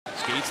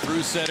Skates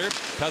through center,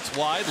 cuts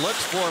wide,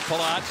 looks for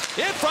Palat.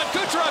 In front,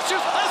 Kucherov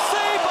shoots, a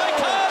save by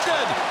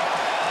Condon!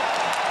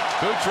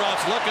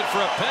 Kucherov's looking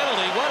for a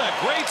penalty. What a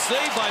great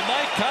save by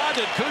Mike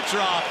Condon.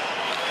 Kucherov.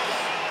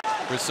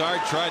 Broussard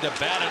tried to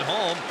bat it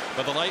home,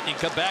 but the Lightning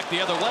come back the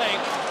other way.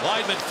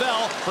 Weidman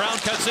fell, Brown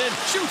cuts in,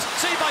 shoots,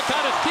 saved by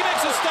Condon. He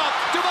makes a stop,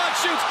 Dumont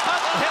shoots,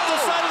 up, hit the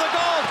side of the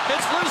goal.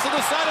 It's loose on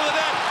the side of the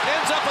net,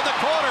 ends up in the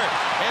corner,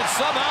 and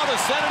somehow the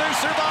Senators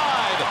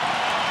survive.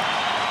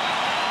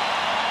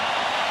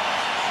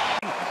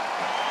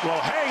 Well,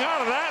 hang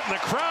on to that, and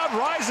the crowd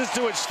rises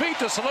to its feet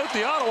to salute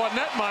the Ottawa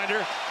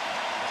netminder.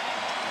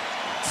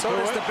 So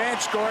does the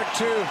bench, Gord,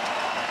 too.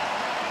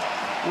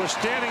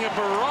 Withstanding a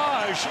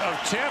barrage of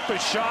Tampa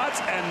shots,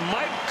 and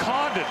Mike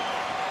Condon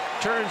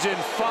turns in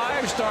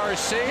 5-star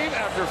save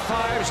after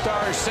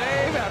 5-star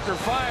save after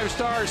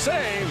 5-star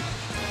save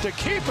to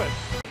keep it.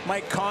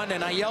 Mike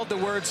Condon, I yelled the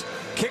words,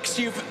 kick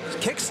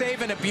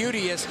save and a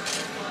beauty, is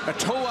a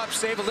toe-up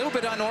save, a little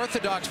bit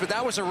unorthodox, but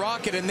that was a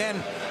rocket, and then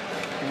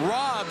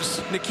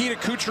robs Nikita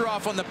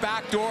Kucherov on the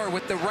back door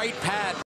with the right pad.